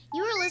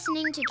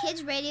listening to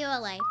Kids Radio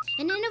LA,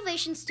 an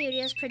Innovation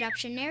Studios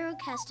production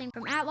narrowcasting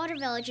from Atwater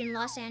Village in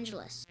Los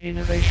Angeles.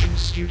 Innovation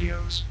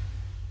Studios.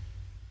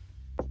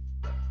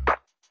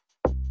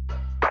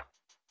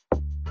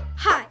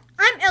 Hi,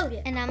 I'm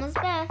Elliot. And I'm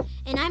Elizabeth.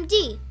 And I'm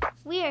Dee.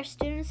 We are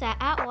students at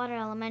Atwater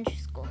Elementary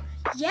School.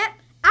 Yep,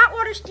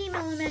 Atwater STEAM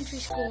Elementary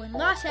School in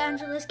Los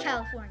Angeles,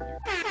 California.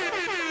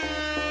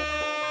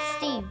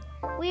 STEAM.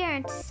 We are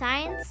into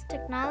science,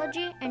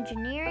 technology,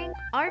 engineering,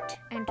 art,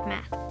 and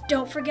math.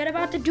 Don't forget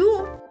about the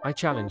duel. I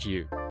challenge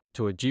you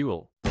to a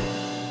duel.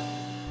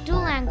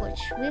 Dual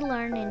language. We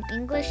learn in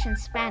English and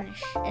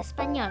Spanish,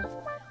 Español.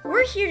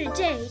 We're here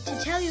today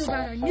to tell you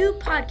about our new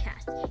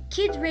podcast,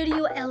 Kids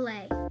Radio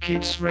LA.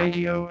 Kids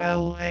Radio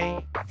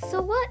LA.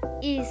 So what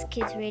is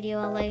Kids Radio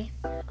LA?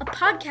 A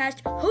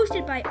podcast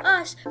hosted by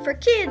us for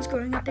kids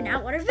growing up in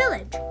Atwater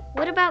Village.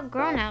 What about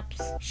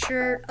grown-ups?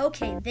 Sure,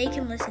 okay, they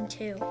can listen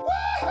too.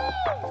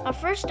 Our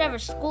first ever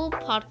school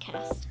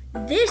podcast.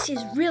 This is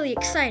really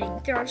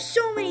exciting. There are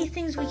so many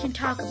things we can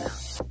talk about.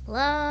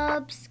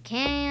 Clubs,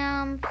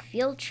 camp,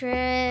 field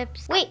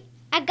trips. Wait,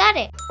 I got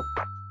it!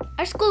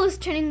 Our school is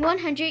turning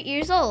 100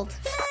 years old.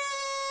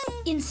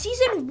 In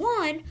season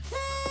 1,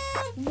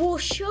 we'll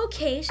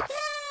showcase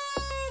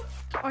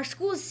our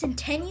school's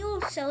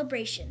centennial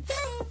celebration.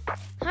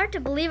 Hard to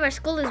believe our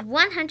school is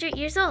 100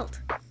 years old.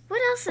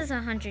 What else is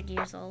 100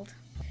 years old?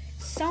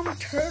 Some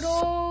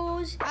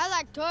turtles. I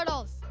like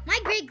turtles. My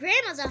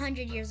great-grandma's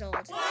 100 years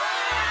old.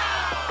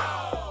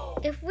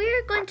 If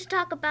we're going to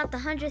talk about the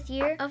 100th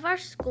year of our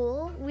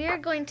school, we are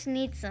going to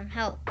need some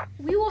help.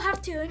 We will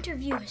have to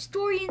interview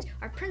historians,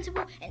 our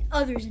principal, and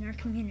others in our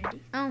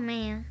community. Oh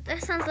man,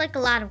 that sounds like a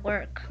lot of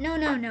work.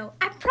 No.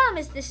 I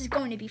promise this is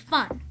going to be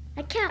fun.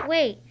 I can't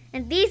wait.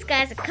 And these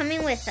guys are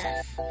coming with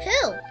us.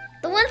 Who?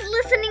 The ones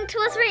listening to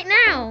us right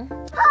now.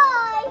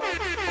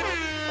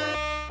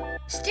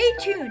 Stay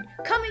tuned,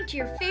 coming to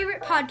your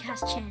favorite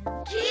podcast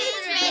channel.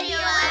 Kids Radio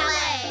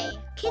LA.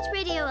 Kids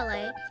Radio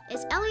LA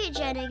is Elliot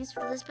Jennings,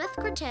 Elizabeth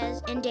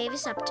Cortez, and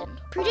Davis Upton.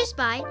 Produced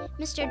by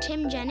Mr.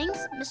 Tim Jennings,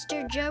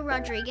 Mr. Joe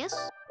Rodriguez.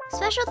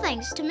 Special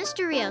thanks to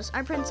Mr. Rios,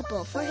 our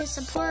principal, for his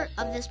support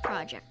of this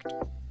project.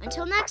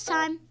 Until next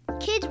time,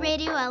 Kids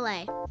Radio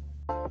LA.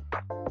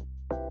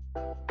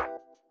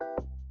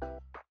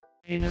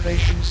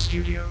 Innovation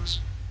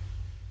Studios.